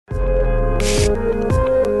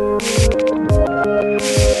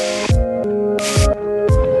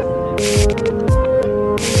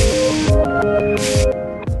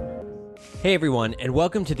everyone, and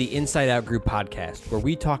welcome to the Inside Out Group podcast, where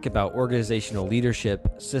we talk about organizational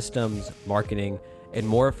leadership, systems, marketing, and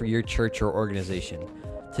more for your church or organization.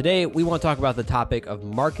 Today, we want to talk about the topic of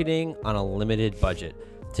marketing on a limited budget.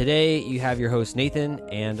 Today, you have your hosts, Nathan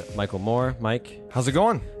and Michael Moore. Mike. How's it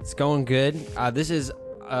going? It's going good. This is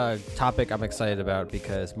a topic I'm excited about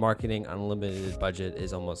because marketing on a limited budget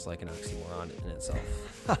is almost like an oxymoron in itself.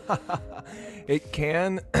 It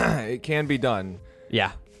can be done.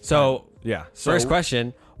 Yeah. So, first So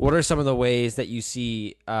question, what are some of the ways that you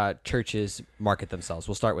see churches market themselves?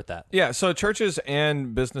 We'll start with that. Yeah, so churches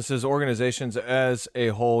and businesses, organizations as a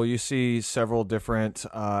whole, you see several different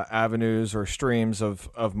avenues or streams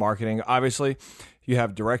of marketing. Obviously, you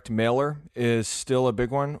have direct mailer is still a big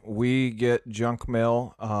one. We get junk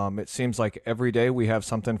mail. It seems like every day we have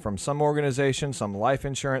something from some organization, some life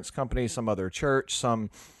insurance company, some other church, some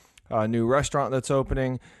new restaurant that's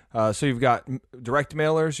opening. So you've got direct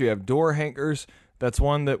mailers, you have door hangers. That's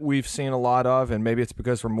one that we've seen a lot of, and maybe it's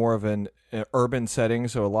because we're more of an urban setting,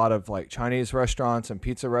 so a lot of like Chinese restaurants and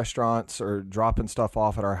pizza restaurants are dropping stuff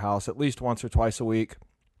off at our house at least once or twice a week.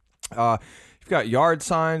 You've got yard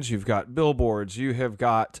signs, you've got billboards, you have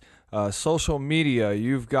got social media,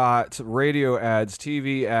 you've got radio ads,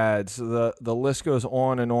 TV ads, the list goes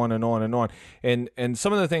on and on and on and on. And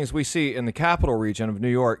some of the things we see in the capital region of New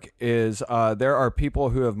York is there are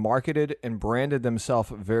people who have marketed and branded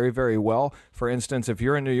themselves very, very well. For instance, if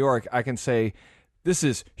you're in New York, I can say, this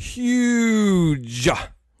is huge. Yeah,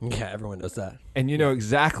 everyone knows that. And you know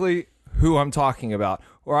exactly who I'm talking about.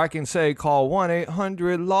 Or I can say, call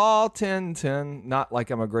 1-800-LAW-1010, not like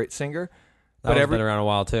I'm a great singer. But been around a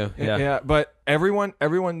while too. Yeah. But everyone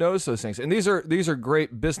knows those things, and these are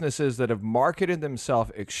great businesses that have marketed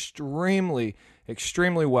themselves extremely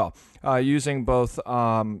well, using both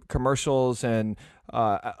commercials and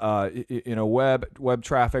web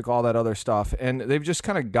traffic, all that other stuff, and they've just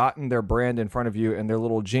kind of gotten their brand in front of you and their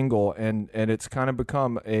little jingle, and it's kind of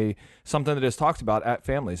become something that is talked about at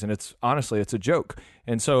families, and it's a joke.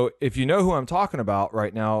 And so if you know who I'm talking about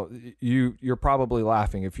right now, you're probably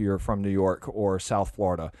laughing if you're from New York or South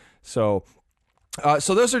Florida. So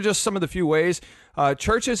those are just some of the few ways.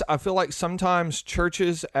 Churches, I feel like sometimes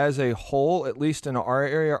churches as a whole, at least in our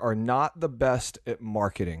area, are not the best at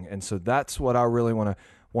marketing. And so that's what I really want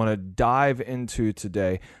to dive into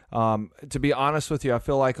today. To be honest with you, I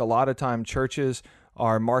feel like a lot of time churches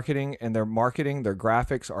are marketing, their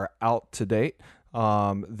graphics are out to date.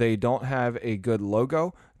 They don't have a good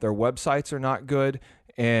logo. Their websites are not good.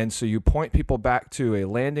 And so you point people back to a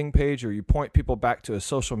landing page, or you point people back to a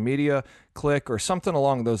social media click or something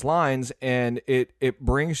along those lines, and it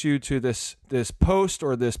brings you to this post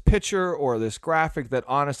or this picture or this graphic that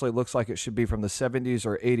honestly looks like it should be from the 70s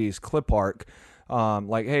or 80s clip art.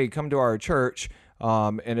 Like, hey, come to our church,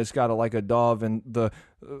 and it's got a dove and the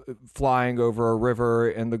flying over a river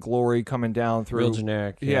and the glory coming down through. Real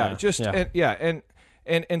generic.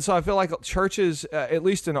 And so I feel like churches, at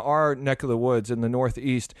least in our neck of the woods in the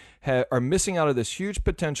Northeast, are missing out of this huge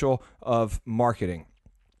potential of marketing.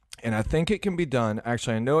 And I think it can be done.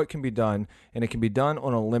 Actually, I know it can be done, and it can be done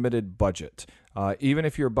on a limited budget. Even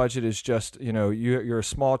if your budget is just, you're a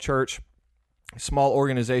small church, small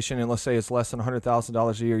organization, and let's say it's less than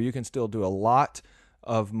 $100,000 a year, you can still do a lot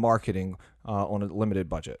of marketing on a limited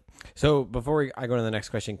budget. So before I go to the next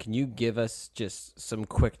question, can you give us just some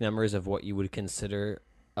quick numbers of what you would consider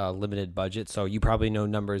a limited budget? So you probably know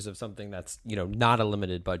numbers of something that's, not a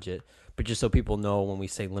limited budget, but just so people know when we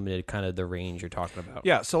say limited, kind of the range you're talking about.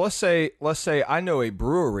 Yeah. So let's say I know a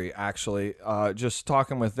brewery, actually, just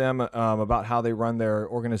talking with them about how they run their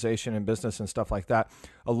organization and business and stuff like that.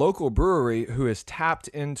 A local brewery who has tapped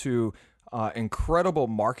into incredible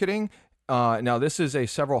marketing. Now, this is a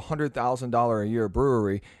several $100,000 a year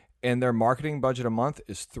brewery, and their marketing budget a month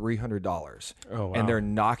is $300. Oh, wow. And they're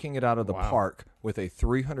knocking it out of the park with a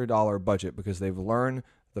 $300 budget because they've learned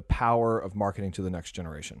the power of marketing to the next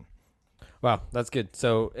generation. Wow, that's good.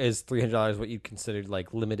 So is $300 what you'd consider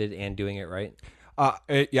like limited and doing it right?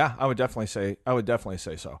 Yeah, I would definitely say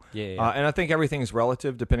so. Yeah. And I think everything's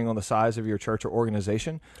relative depending on the size of your church or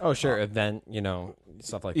organization. Oh, sure. Event,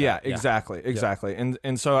 stuff like that. Yeah, exactly. Yeah.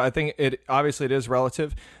 And so I think it is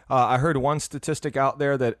relative. I heard one statistic out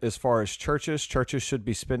there that as far as churches should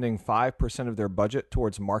be spending 5% of their budget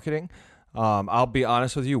towards marketing. I'll be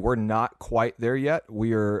honest with you, we're not quite there yet.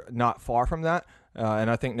 We are not far from that.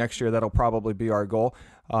 And I think next year that'll probably be our goal.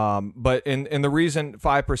 But in the reason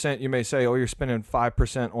 5%, you may say, oh, you're spending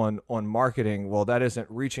 5% on marketing. Well, that isn't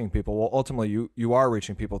reaching people. Well, ultimately you are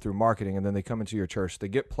reaching people through marketing, and then they come into your church, they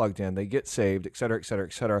get plugged in, they get saved, et cetera, et cetera,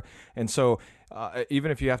 et cetera. And so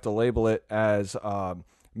even if you have to label it as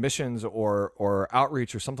missions or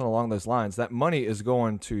outreach or something along those lines, that money is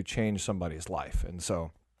going to change somebody's life. And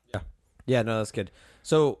so, yeah, no, that's good.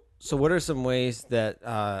 So what are some ways that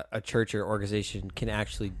a church or organization can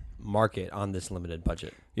actually market on this limited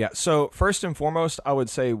budget? yeah. So first and foremost, I would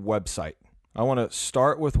say website. I want to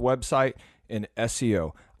start with website and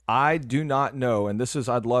SEO. I do not know, and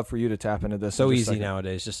I'd love for you to tap into this. So easy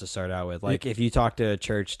nowadays just to start out with. Like if you talk to a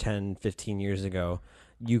church 10, 15 years ago,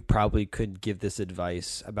 you probably could give this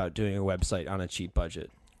advice about doing a website on a cheap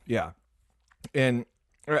budget. Yeah. And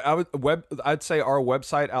I'd say our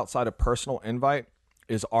website outside of personal invite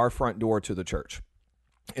is our front door to the church.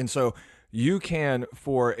 And so you can,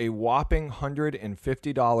 for a whopping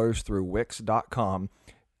 $150 through Wix.com,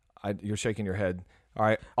 you're shaking your head. All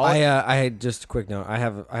right. I had just a quick note. I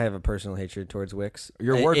have a personal hatred towards Wix.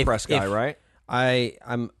 You're a WordPress guy, right?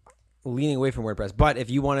 I'm leaning away from WordPress, but if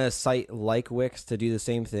you want a site like Wix to do the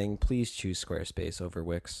same thing, please choose Squarespace over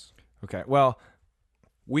Wix. Okay. Well,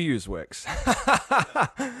 we use Wix.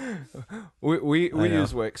 we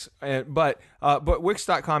use Wix, but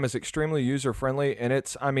Wix.com is extremely user friendly, and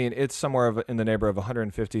it's somewhere in the neighborhood of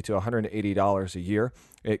 $150 to $180 a year.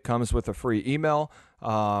 It comes with a free email,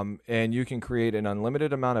 and you can create an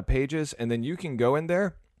unlimited amount of pages, and then you can go in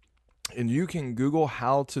there and you can Google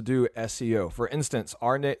how to do SEO. For instance,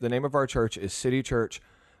 the name of our church is City Church.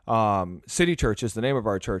 City Church is the name of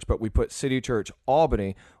our church, but we put City Church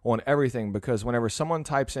Albany on everything because whenever someone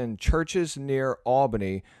types in churches near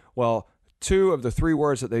Albany, well, 2 of the 3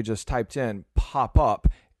 words that they just typed in pop up,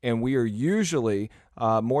 and we are usually,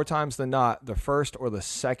 more times than not, the first or the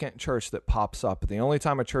second church that pops up. The only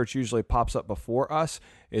time a church usually pops up before us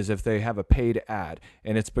is if they have a paid ad.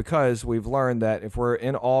 And it's because we've learned that if we're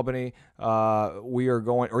in Albany, we are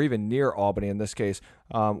going, or even near Albany in this case,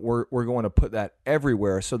 we're going to put that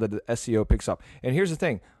everywhere so that the SEO picks up. And here's the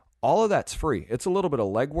thing. All of that's free. It's a little bit of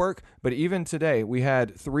legwork, but even today, we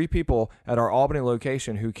had 3 people at our Albany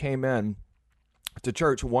location who came in to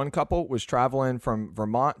church. One couple was traveling from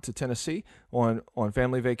Vermont to Tennessee on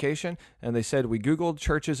family vacation, and they said, we Googled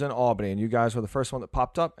churches in Albany, and you guys were the first one that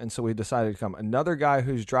popped up, and so we decided to come. Another guy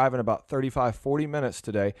who's driving about 35, 40 minutes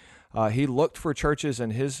today, he looked for churches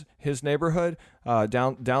in his neighborhood,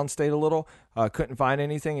 downstate a little, couldn't find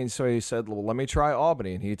anything, and so he said, well, let me try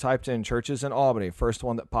Albany, and he typed in churches in Albany, first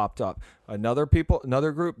one that popped up. Another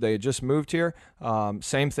group, they had just moved here,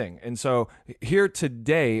 same thing. And so here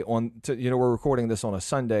today, we're recording this on a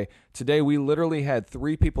Sunday. Today, we literally had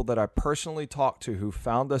 3 people that I personally talked to who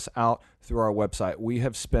found us out through our website. We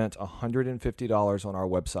have spent $150 on our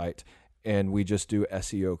website, and we just do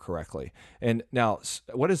SEO correctly. And now,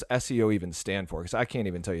 what does SEO even stand for? Because I can't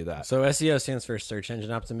even tell you that. So SEO stands for search engine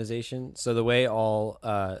optimization. So the way all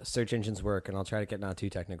search engines work, and I'll try to get not too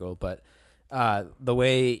technical, but the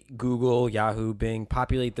way Google, Yahoo, Bing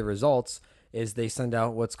populate the results is they send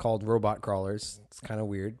out what's called robot crawlers. It's kind of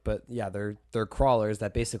weird, but yeah, they're crawlers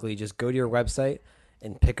that basically just go to your website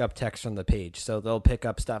and pick up text from the page. So they'll pick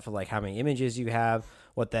up stuff like how many images you have,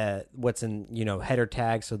 what's in, header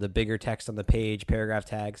tags, so the bigger text on the page, paragraph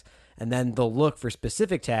tags, and then they'll look for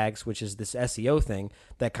specific tags, which is this SEO thing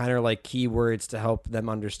that kind of like keywords to help them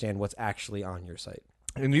understand what's actually on your site.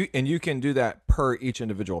 And you can do that per each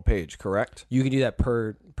individual page, correct? You can do that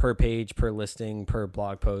per page, per listing, per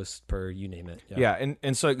blog post, per you name it. Yeah.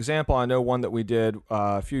 And so example, I know one that we did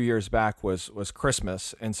a few years back was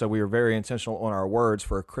Christmas. And so we were very intentional on our words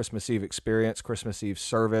for a Christmas Eve experience, Christmas Eve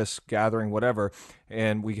service, gathering, whatever.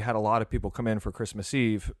 And we had a lot of people come in for Christmas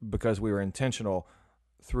Eve because we were intentional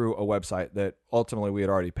through a website that ultimately we had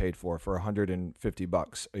already paid for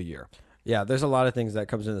 $150 a year. Yeah, there's a lot of things that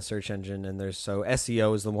comes in the search engine, and so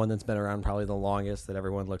SEO is the one that's been around probably the longest that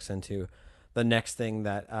everyone looks into. The next thing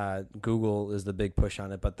that Google is the big push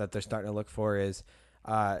on it, but that they're starting to look for is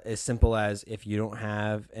as simple as if you don't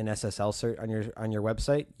have an SSL cert on your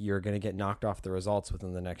website, you're going to get knocked off the results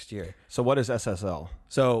within the next year. So what is SSL?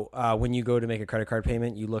 So when you go to make a credit card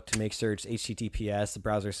payment, you look to make certs HTTPS, the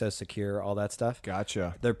browser says secure, all that stuff.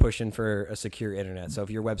 Gotcha. They're pushing for a secure internet. So if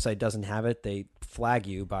your website doesn't have it, they flag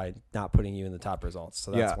you by not putting you in the top results.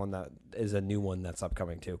 So that's one that is a new one that's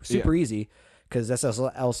upcoming too. Super easy. Because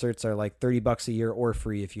SSL certs are like $30 a year or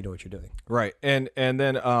free if you know what you're doing. Right. And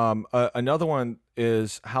then another one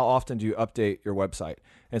is how often do you update your website?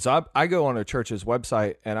 And so I go on a church's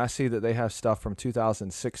website and I see that they have stuff from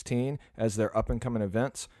 2016 as their up and coming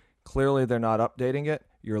events. Clearly they're not updating it.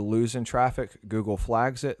 you're losing traffic. Google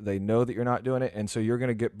flags it. They know that you're not doing it. And so you're going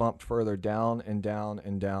to get bumped further down and down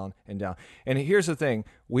and down and down. And here's the thing.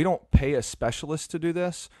 We don't pay a specialist to do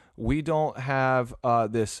this. We don't have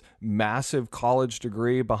this massive college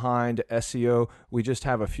degree behind SEO. We just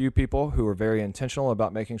have a few people who are very intentional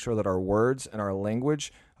about making sure that our words and our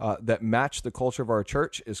language that match the culture of our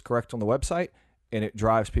church is correct on the website, and it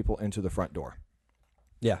drives people into the front door.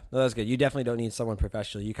 Yeah, no, that's good. You definitely don't need someone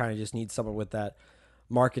professional. You kind of just need someone with that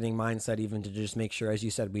marketing mindset, even to just make sure, as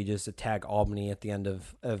you said, we just tag Albany at the end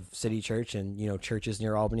of City Church, and churches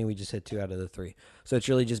near Albany, we just hit 2 out of the 3. So it's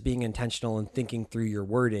really just being intentional and thinking through your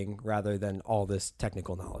wording rather than all this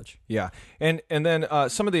technical knowledge. Yeah, and then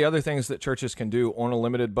some of the other things that churches can do on a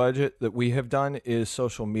limited budget that we have done is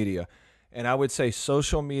social media. And I would say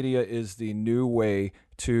social media is the new way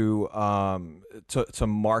to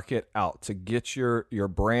market out, to get your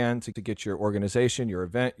brand, to get your organization, your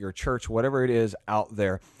event, your church, whatever it is out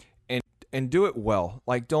there, and do it well.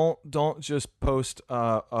 Like don't just post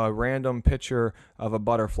a random picture of a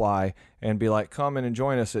butterfly and be like, come in and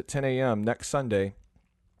join us at 10 a.m. next Sunday.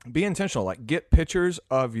 Be intentional. Like, get pictures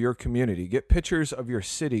of your community, get pictures of your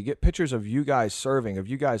city, get pictures of you guys serving, of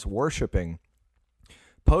you guys worshiping.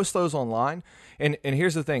 Post those online. And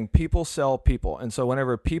here's the thing, people sell people. And so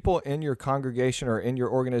whenever people in your congregation or in your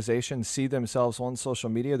organization see themselves on social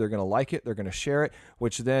media, they're going to like it, they're going to share it,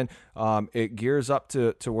 which then it gears up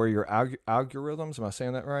to where your algorithms, am I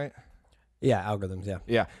saying that right? Yeah, algorithms, yeah.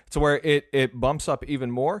 Yeah, to where it bumps up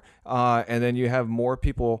even more, and then you have more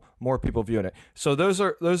people viewing it. So those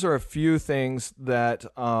are a few things that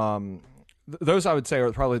those I would say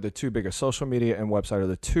are probably the 2 biggest. Social media and website are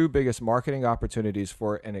the 2 biggest marketing opportunities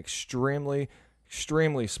for an extremely,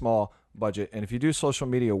 extremely small budget. And if you do social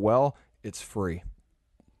media well, it's free.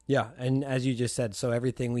 Yeah, and as you just said, so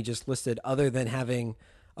everything we just listed, other than having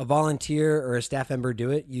a volunteer or a staff member do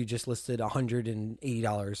it, you just listed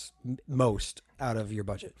 $180 most out of your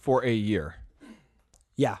budget. For a year.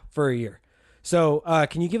 Yeah, for a year. So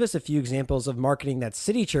can you give us a few examples of marketing that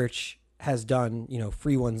City Church has done,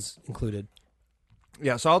 free ones included?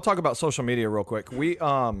 Yeah, so I'll talk about social media real quick. We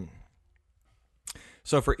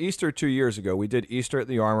so for Easter 2 years ago, we did Easter at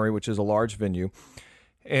the Armory, which is a large venue.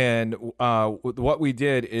 And what we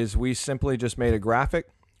did is we simply just made a graphic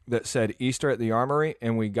that said Easter at the Armory,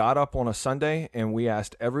 and we got up on a Sunday and we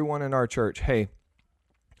asked everyone in our church, hey,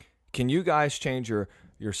 can you guys change your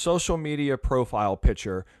social media profile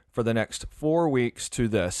picture for the next 4 weeks to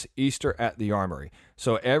this, Easter at the Armory?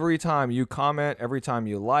 So every time you comment, every time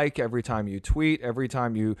you like, every time you tweet, every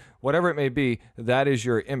time you, whatever it may be, that is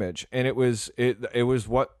your image. And it was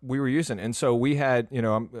what we were using. And so we had,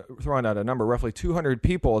 I'm throwing out a number, roughly 200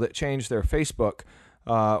 people that changed their Facebook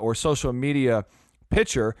or social media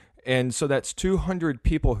picture. And so that's 200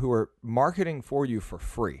 people who are marketing for you for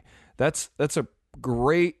free. That's a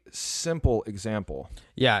great, simple example.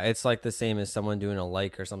 Yeah, it's like the same as someone doing a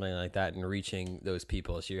like or something like that and reaching those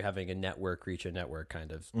people. So you're having a network reach a network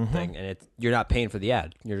kind of thing. And you're not paying for the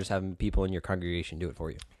ad. You're just having people in your congregation do it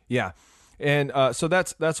for you. Yeah. And so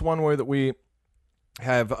that's one way that we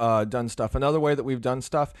have done stuff. Another way that we've done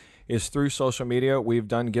stuff is through social media. We've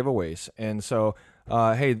done giveaways. And so,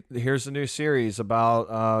 hey, here's a new series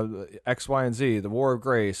about X, Y, and Z, the War of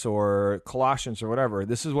Grace or Colossians or whatever.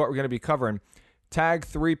 This is what we're going to be covering. Tag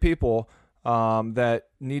 3 people that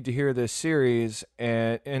need to hear this series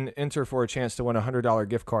and enter for a chance to win a $100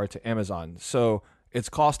 gift card to Amazon. So it's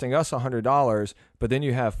costing us $100, but then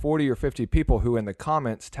you have 40 or 50 people who in the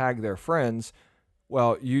comments tag their friends.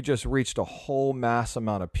 Well, you just reached a whole mass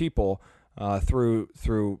amount of people through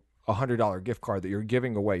a $100 gift card that you're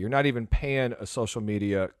giving away. You're not even paying a social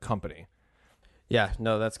media company. Yeah,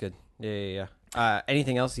 no, that's good. Yeah.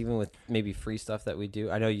 Anything else, even with maybe free stuff that we do?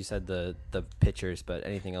 I know you said the pictures, but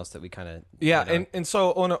anything else that we kind of and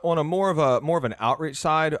so on a more of an outreach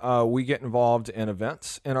side, we get involved in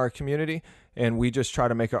events in our community, and we just try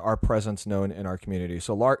to make our presence known in our community.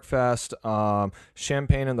 So Lark Fest,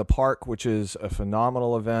 Champagne in the Park, which is a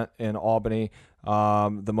phenomenal event in Albany,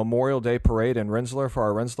 the Memorial Day Parade in Rensselaer for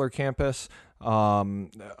our Rensselaer campus,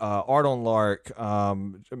 Art on Lark.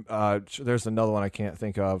 There's another one I can't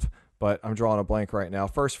think of, but I'm drawing a blank right now.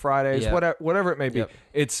 First Fridays, whatever it may be. Yep.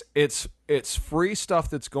 It's free stuff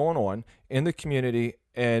that's going on in the community,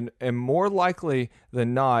 and more likely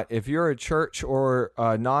than not, if you're a church or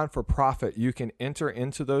a non-for-profit, you can enter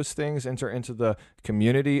into those things, enter into the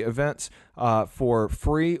community events for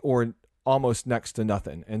free or almost next to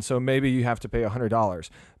nothing. And so maybe you have to pay $100.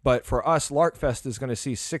 But for us, Larkfest is going to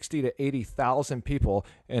see 60 to 80,000 people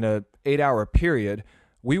in a 8-hour period.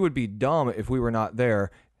 We would be dumb if we were not there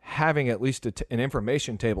having at least an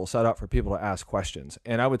information table set up for people to ask questions.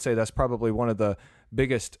 And I would say that's probably one of the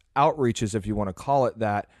biggest outreaches, if you want to call it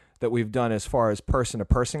that we've done as far as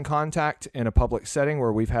person-to-person contact in a public setting,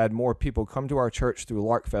 where we've had more people come to our church through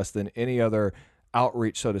Larkfest than any other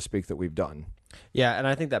outreach, so to speak, that we've done. Yeah, and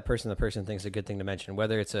I think that person-to-person thing's a good thing to mention,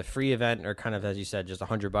 whether it's a free event or kind of, as you said, just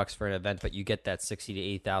 $100 for an event, but you get that 60 to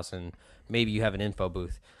 8,000. Maybe you have an info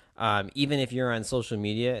booth. Even if you're on social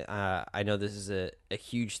media, I know this is a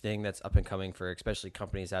huge thing that's up and coming for especially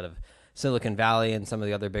companies out of Silicon Valley and some of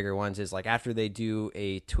the other bigger ones, is like after they do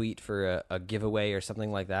a tweet for a giveaway or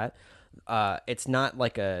something like that, it's not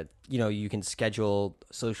like you can schedule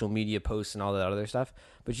social media posts and all that other stuff,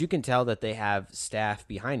 but you can tell that they have staff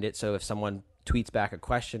behind it. So if someone tweets back a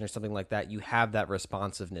question or something like that, you have that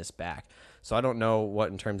responsiveness back. So I don't know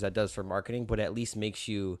what in terms that does for marketing, but at least makes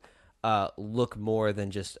you look more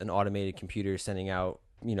than just an automated computer sending out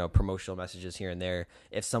promotional messages here and there.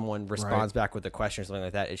 If someone responds back with a question or something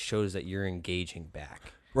like that, it shows that you're engaging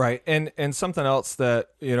back. Right. And something else that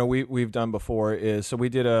we've done before is, so we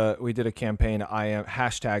did a campaign, I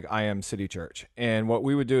am City Church. And what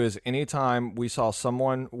we would do is anytime we saw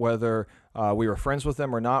someone, whether we were friends with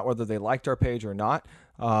them or not, whether they liked our page or not,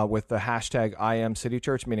 with the hashtag I am City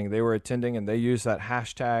Church, meaning they were attending and they used that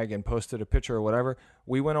hashtag and posted a picture or whatever,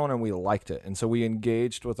 we went on and we liked it. And so we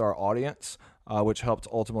engaged with our audience, which helped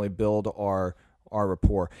ultimately build our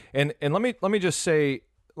rapport. And let me just say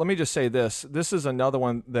this. This is another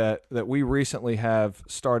one that we recently have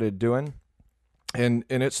started doing, and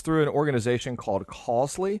it's through an organization called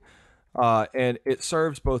Causely, and it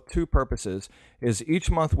serves both two purposes. Is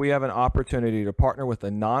each month we have an opportunity to partner with a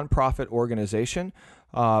nonprofit organization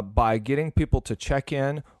by getting people to check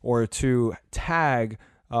in or to tag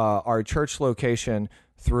our church location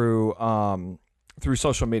through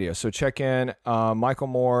social media. So check in Michael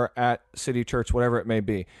Moore at City Church, whatever it may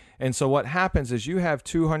be. And so what happens is you have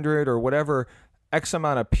 200 or whatever X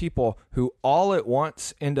amount of people who all at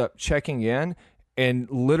once end up checking in, and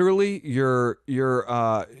literally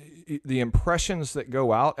the impressions that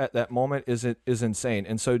go out at that moment is insane.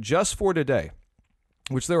 And so just for today,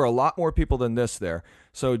 which there were a lot more people than this there.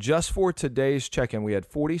 So just for today's check-in, we had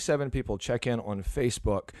 47 people check in on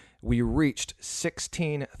Facebook. We reached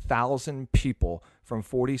 16,000 people from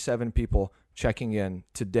 47 people checking in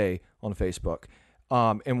today on Facebook.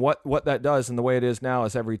 And what that does, and the way it is now,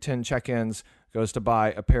 is every 10 check-ins goes to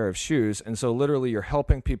buy a pair of shoes. And so literally you're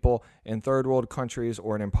helping people in third world countries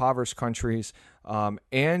or in impoverished countries,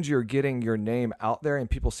 and you're getting your name out there, and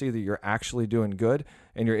people see that you're actually doing good,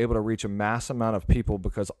 and you're able to reach a mass amount of people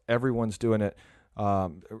because everyone's doing it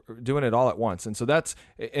all at once. And so that's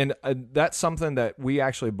something that we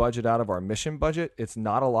actually budget out of our mission budget. It's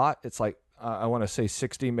not a lot. It's like, I want to say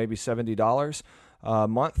 $60, maybe $70 a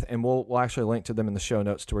month, and we'll actually link to them in the show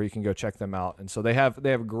notes to where you can go check them out. And so they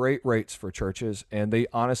have great rates for churches, and they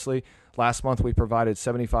honestly, last month we provided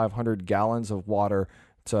 7,500 gallons of water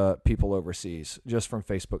to people overseas just from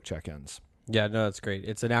Facebook check-ins. Yeah, no, that's great.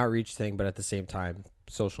 It's an outreach thing, but at the same time,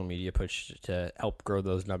 social media push to help grow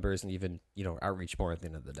those numbers and even, outreach more at the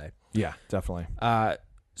end of the day. Yeah, definitely.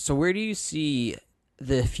 So where do you see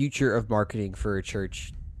the future of marketing for a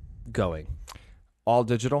church going? All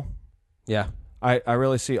digital. Yeah. I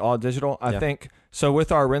really see all digital. I think, so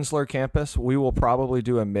with our Rensselaer campus, we will probably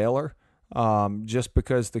do a mailer just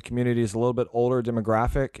because the community is a little bit older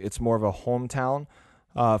demographic. It's more of a hometown.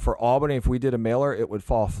 For Albany, if we did a mailer, it would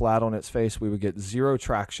fall flat on its face. We would get zero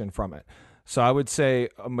traction from it. So I would say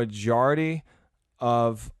a majority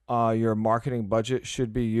of your marketing budget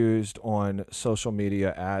should be used on social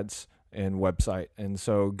media ads and website. And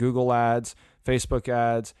so Google ads, Facebook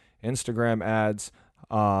ads, Instagram ads,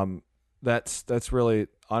 that's really,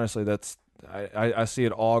 honestly, I see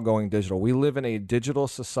it all going digital. We live in a digital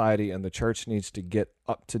society, and the church needs to get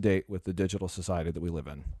up to date with the digital society that we live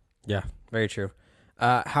in. Yeah, very true.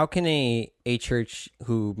 How can a church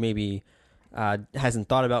who maybe hasn't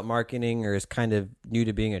thought about marketing or is kind of new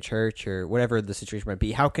to being a church or whatever the situation might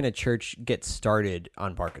be, how can a church get started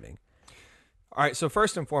on marketing? All right, so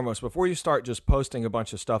first and foremost, before you start just posting a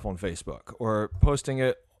bunch of stuff on Facebook or posting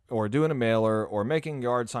it or doing a mailer or making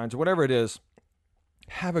yard signs or whatever it is,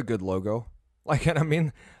 have a good logo. Like, and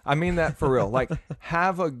I mean that for real. Like,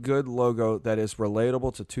 have a good logo that is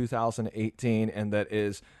relatable to 2018 and that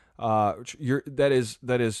is you're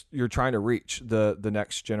trying to reach the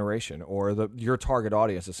next generation or your target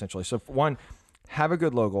audience, essentially. So for one, have a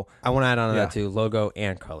good logo. I want to add on to that too, logo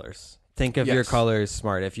and colors. Think of your colors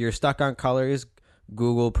smart. If you're stuck on colors,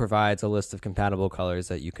 Google provides a list of compatible colors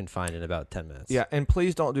that you can find in about 10 minutes. Yeah, and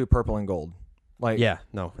please don't do purple and gold. Like, Yeah,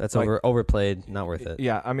 no, that's like- overplayed, not worth it.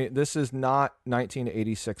 yeah, I mean, this is not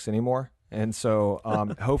 1986 anymore. And so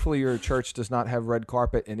hopefully your church does not have red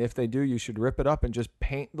carpet. And if they do, you should rip it up and just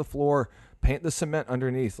paint the floor, paint the cement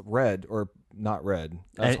underneath red, or not red.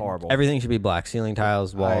 That's horrible. Everything should be black. Ceiling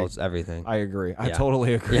tiles, walls, everything. I agree. I Yeah.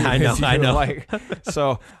 totally agree. Yeah, I know. with you. I know. Like,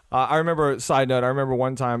 so I remember, side note, I remember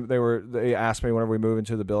one time they asked me whenever we moved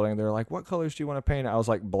into the building, they were like, what colors do you want to paint? I was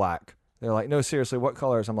like, black. They're like, no, seriously, what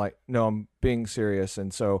colors? I'm like, no, I'm being serious.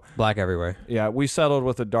 And so, Black everywhere. yeah, we settled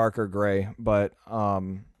with a darker gray, but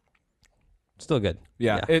Still good.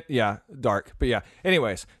 yeah, dark. But yeah,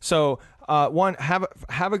 anyways, so one, have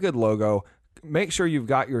a good logo. Make sure you've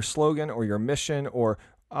got your slogan or your mission or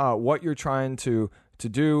what you're trying to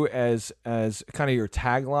do as kind of your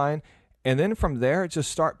tagline. And then from there,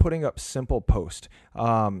 just start putting up simple posts.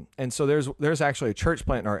 And so there's actually a church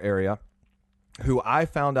plant in our area who I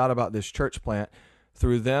found out about this church plant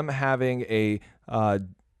through them having a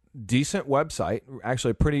decent website,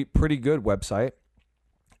 actually a pretty good website.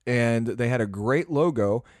 And they had a great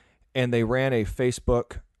logo, and they ran a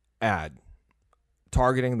Facebook ad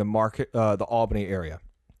targeting the market, the Albany area.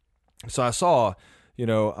 So I saw,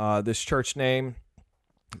 this church name.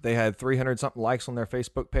 They had 300 something likes on their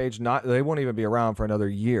Facebook page. They won't even be around for another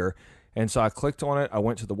year. And so I clicked on it. I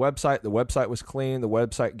went to the website. The website was clean. The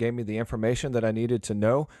website gave me the information that I needed to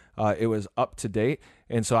know. It was up to date.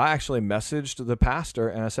 And so I actually messaged the pastor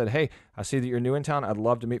and I said, hey, I see that you're new in town. I'd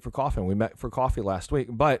love to meet for coffee. And we met for coffee last week.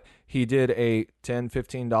 But he did a $10,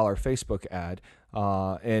 $15 Facebook ad.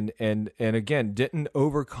 And again, didn't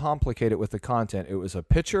overcomplicate it with the content. It was a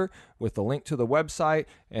picture with the link to the website.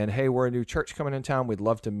 And hey, we're a new church coming in town. We'd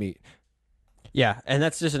love to meet. Yeah, and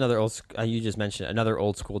that's just another you just mentioned another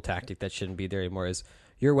old school tactic that shouldn't be there anymore. Is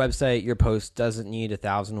your website, your post doesn't need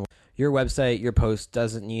 1,000. Your website, your post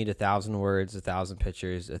doesn't need 1,000 words, 1,000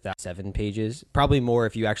 pictures, 7 pages. Probably more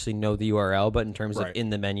if you actually know the URL. But in terms of in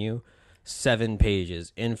the menu, 7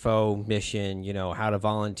 pages: info, mission, how to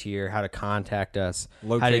volunteer, how to contact us,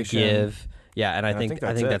 location, how to give. Yeah, and I think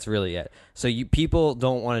that's really it. So people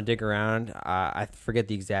don't want to dig around. I forget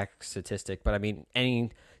the exact statistic, but I mean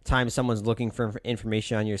any time someone's looking for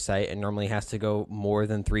information on your site and normally has to go more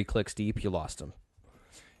than 3 clicks deep, you lost them.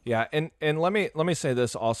 Yeah, and let me say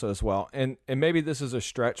this also as well, and maybe this is a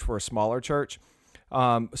stretch for a smaller church.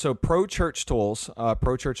 So Pro Church Tools,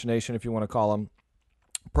 Pro Church Nation, if you want to call them,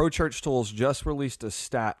 Pro Church Tools just released a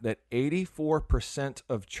stat that 84%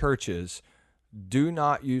 of churches do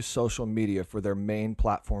not use social media for their main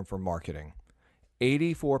platform for marketing.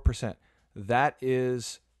 84%. That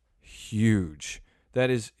is huge. That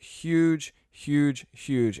is huge, huge,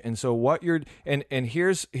 huge. And so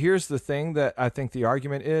here's the thing that I think the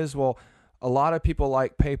argument is, well, a lot of people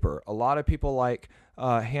like paper. A lot of people like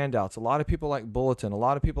handouts. A lot of people like bulletin. A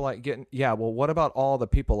lot of people like well, what about all the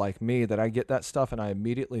people like me that I get that stuff and I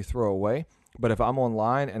immediately throw away? But if I'm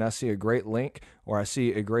online and I see a great link or I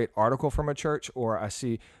see a great article from a church or I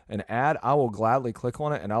see an ad, I will gladly click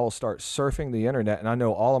on it and I will start surfing the internet, and I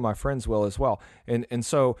know all of my friends will as well. And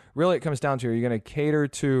so really it comes down to, are you going to cater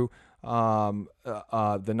to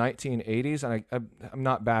the 1980s? And I'm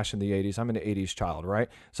not bashing the 80s. I'm an 80s child, right?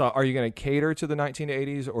 So are you going to cater to the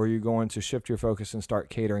 1980s, or are you going to shift your focus and start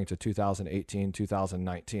catering to 2018,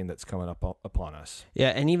 2019 that's coming up upon us? Yeah,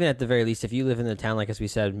 and even at the very least, if you live in the town, like as we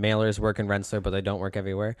said, mailers work in Rensselaer, but they don't work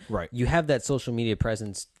everywhere. Right. You have that social media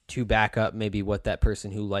presence to back up maybe what that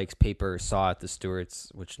person who likes paper saw at the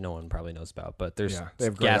Stewart's, which no one probably knows about, but there's they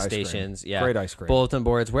have gas stations, great ice cream, bulletin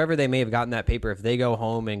boards, wherever they may have gotten that paper. If they go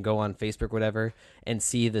home and go on Facebook, whatever, and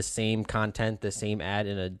see the same content, the same ad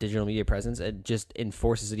in a digital media presence, it just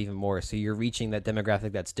enforces it even more. So you're reaching that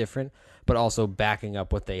demographic that's different, but also backing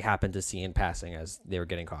up what they happen to see in passing as they were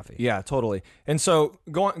getting coffee. Yeah, totally. And so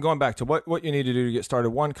going back to what you need to do to get started: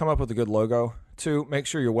 1, come up with a good logo. 2, make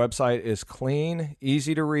sure your website is clean,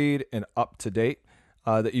 easy to read, and up to date.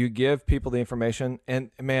 That you give people the information, and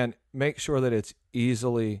man, make sure that it's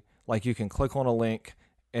easily, like, you can click on a link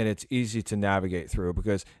and it's easy to navigate through,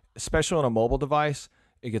 because especially on a mobile device,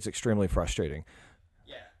 it gets extremely frustrating.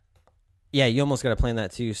 Yeah, you almost got to plan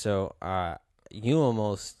that too. So you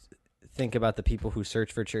almost think about the people who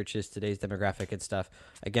search for churches, today's demographic and stuff.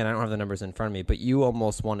 Again, I don't have the numbers in front of me, but you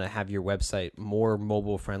almost want to have your website more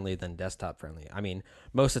mobile friendly than desktop friendly. I mean,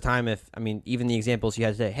 most of the time, even the examples you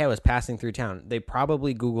had today, hey, I was passing through town, they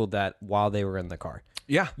probably Googled that while they were in the car.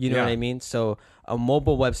 Yeah. You know what I mean? So a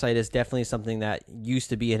mobile website is definitely something that used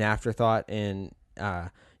to be an afterthought in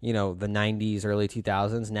the 90s, early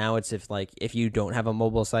 2000s. Now it's if you don't have a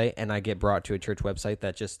mobile site and I get brought to a church website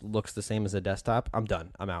that just looks the same as a desktop, I'm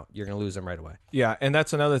done. I'm out. You're going to lose them right away. Yeah, and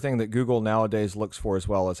that's another thing that Google nowadays looks for as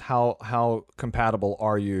well, is how compatible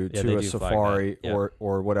are you to a Safari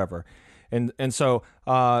or whatever. And so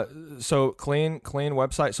clean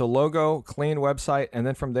website. So logo, clean website, and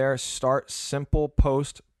then from there start simple.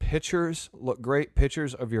 Post pictures, look great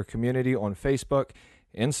pictures of your community on Facebook,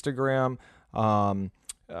 Instagram,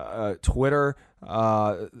 Twitter.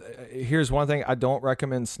 Here's one thing: I don't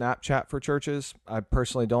recommend Snapchat for churches. I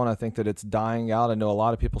personally don't. I think that it's dying out. I know a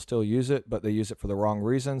lot of people still use it, but they use it for the wrong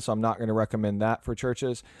reason. So I'm not going to recommend that for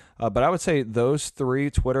churches. But I would say those three: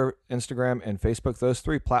 Twitter, Instagram, and Facebook. Those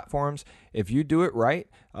three platforms. If you do it right,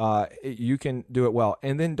 you can do it well.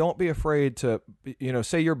 And then don't be afraid to,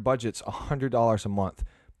 say your budget's $100 a month.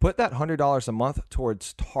 Put that $100 a month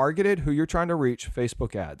towards targeted, who you're trying to reach,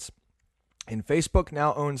 Facebook ads. And Facebook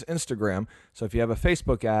now owns Instagram. So if you have a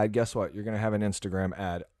Facebook ad, guess what? You're going to have an Instagram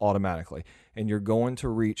ad automatically. And you're going to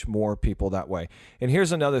reach more people that way. And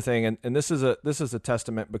here's another thing, and this is a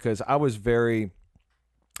testament, because I was very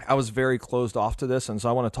closed off to this. And so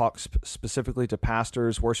I want to talk specifically to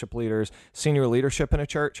pastors, worship leaders, senior leadership in a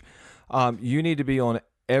church. You need to be on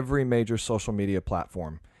every major social media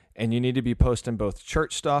platform. And you need to be posting both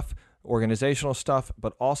church stuff, organizational stuff,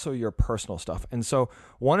 but also your personal stuff. And so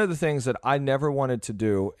one of the things that I never wanted to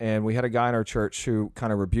do, and we had a guy in our church who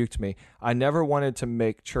kind of rebuked me, I never wanted to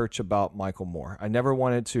make church about Michael Moore. I never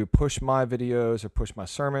wanted to push my videos or push my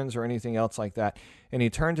sermons or anything else like that. And he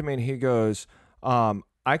turned to me and he goes,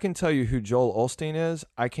 I can tell you who Joel Osteen is.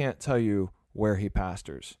 I can't tell you where he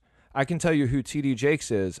pastors. I can tell you who T.D.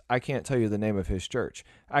 Jakes is. I can't tell you the name of his church.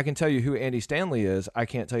 I can tell you who Andy Stanley is. I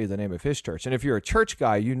can't tell you the name of his church. And if you're a church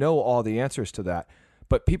guy, you know all the answers to that.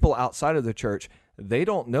 But people outside of the church, they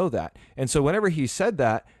don't know that. And so whenever he said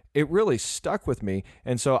that, it really stuck with me.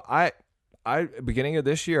 And so I beginning of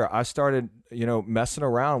this year, I started, messing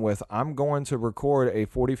around with, I'm going to record a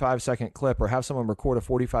 45-second clip or have someone record a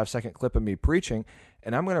 45-second clip of me preaching,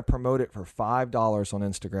 and I'm going to promote it for $5 on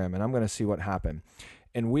Instagram, and I'm going to see what happens.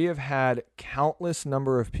 And we have had countless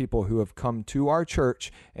number of people who have come to our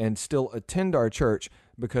church and still attend our church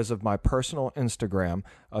because of my personal Instagram,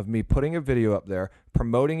 of me putting a video up there,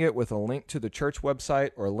 promoting it with a link to the church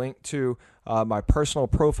website or a link to my personal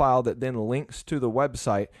profile that then links to the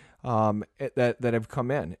website that have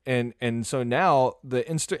come in. And so now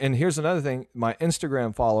and here's another thing, my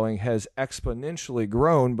Instagram following has exponentially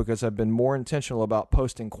grown because I've been more intentional about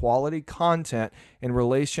posting quality content in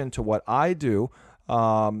relation to what I do,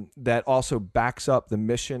 that also backs up the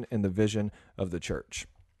mission and the vision of the church.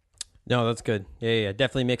 No, that's good. Yeah.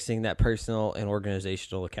 Definitely mixing that personal and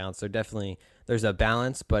organizational accounts. There's a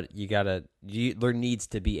balance, but there needs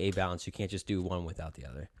to be a balance. You can't just do one without the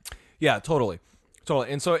other. Yeah, totally.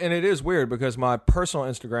 And it is weird because my personal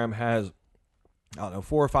Instagram has, 4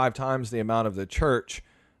 or 5 times the amount of the church,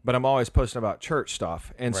 but I'm always posting about church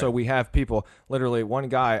stuff. And so we have people, literally one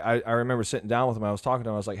guy, I remember sitting down with him. I was talking to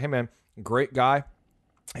him. I was like, hey man, great guy.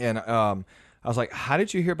 And I was like, how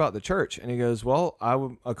did you hear about the church? And he goes, well,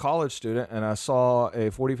 I'm a college student and I saw a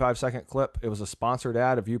 45-second clip. It was a sponsored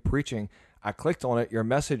ad of you preaching. I clicked on it. Your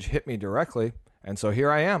message hit me directly. And so here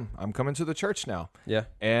I am. I'm coming to the church now. Yeah.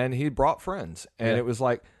 And he brought friends. And it was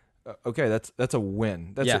like, okay, that's a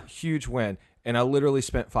win. That's a huge win. And I literally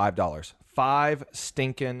spent $5. $5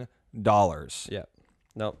 stinking dollars. Yeah.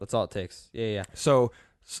 No, that's all it takes. Yeah. So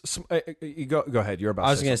you go ahead. You're about.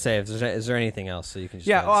 I was going to say, is there anything else so you can just?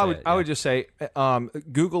 Yeah, I would just say,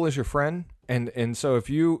 Google is your friend, and so if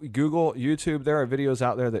you Google YouTube, there are videos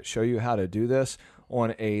out there that show you how to do this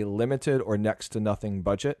on a limited or next to nothing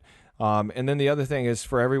budget. And then the other thing is,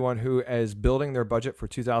 for everyone who is building their budget for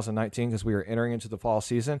 2019, because we are entering into the fall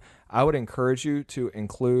season, I would encourage you to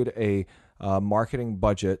include a marketing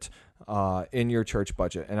budget in your church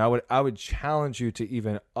budget. And I would challenge you to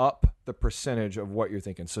even up the percentage of what you're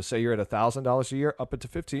thinking. So say you're at $1,000 a year, up it to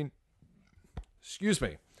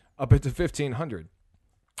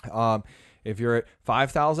 $1,500. If you're at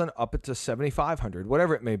 $5,000, up it to $7,500,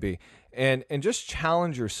 whatever it may be. And just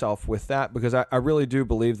challenge yourself with that, because I really do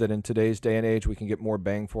believe that in today's day and age, we can get more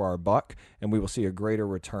bang for our buck, and we will see a greater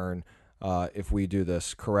return if we do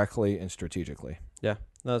this correctly and strategically. Yeah,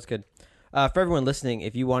 no, that's good. For everyone listening,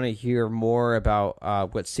 if you want to hear more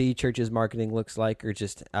about what City Church's marketing looks like, or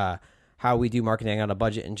just how we do marketing on a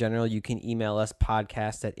budget in general, you can email us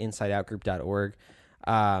podcast@insideoutgroup.org.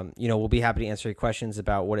 We'll be happy to answer your questions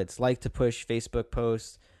about what it's like to push Facebook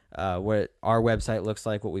posts, what our website looks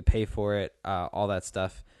like, what we pay for it, all that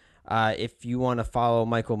stuff. If you want to follow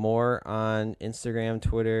Michael Moore on Instagram,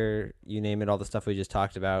 Twitter, you name it, all the stuff we just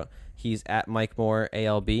talked about, he's at Mike Moore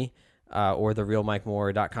ALB, or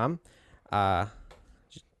therealmikemore.com.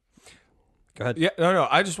 Go ahead. Yeah, no.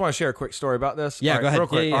 I just want to share a quick story about this. Yeah, All right, go ahead. Real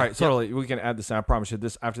quick. Yeah. All right, totally. We can add this in. I promise you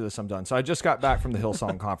this after this I'm done. So I just got back from the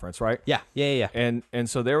Hillsong conference, right? Yeah. And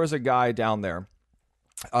so there was a guy down there.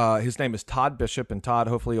 His name is Todd Bishop, and Todd,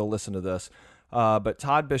 hopefully you'll listen to this. But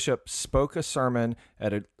Todd Bishop spoke a sermon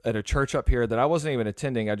at a church up here that I wasn't even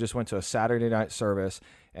attending. I just went to a Saturday night service,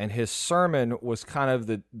 and his sermon was kind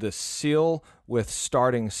of the seal with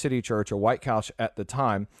starting City Church or White Couch at the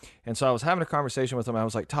time. And so I was having a conversation with him. I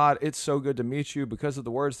was like, Todd, it's so good to meet you. Because of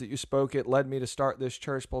the words that you spoke, it led me to start this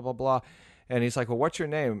church, blah, blah, blah. And he's like, well, what's your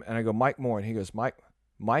name? And I go, Mike Moore. And he goes,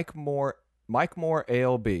 Mike Moore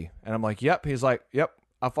ALB. And I'm like, yep. He's like, yep.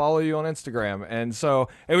 I follow you on Instagram. And so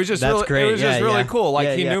it was just really, great. it was just really cool. Like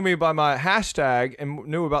he yeah. knew me by my hashtag and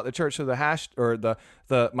knew about the church, so the hash or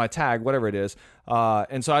my tag, whatever it is.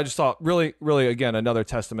 And so I just thought really, really, again, another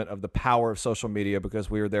testament of the power of social media,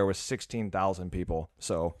 because we were there with 16,000 people.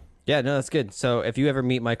 So Yeah, no, that's good. So if you ever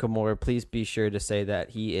meet Michael Moore, please be sure to say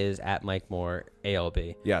that he is at Mike Moore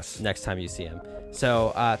ALB. Yes. Next time you see him.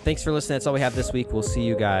 So thanks for listening. That's all we have this week. We'll see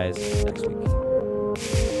you guys next week.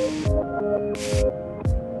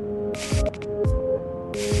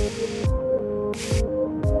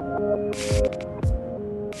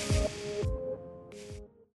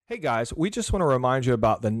 Hey guys, we just want to remind you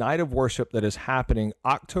about the night of worship that is happening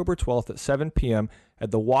October 12th at 7 p.m.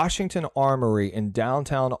 at the Washington Armory in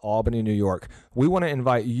downtown Albany, New York. We want to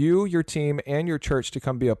invite you, your team, and your church to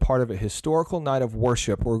come be a part of a historical night of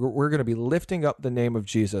worship where we're going to be lifting up the name of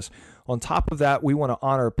Jesus. On top of that, we want to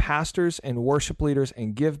honor pastors and worship leaders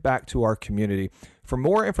and give back to our community. For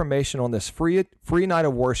more information on this free night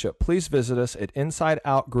of worship, please visit us at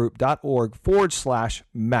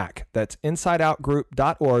insideoutgroup.org/MAC. That's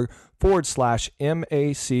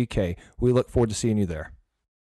insideoutgroup.org/MACK. We look forward to seeing you there.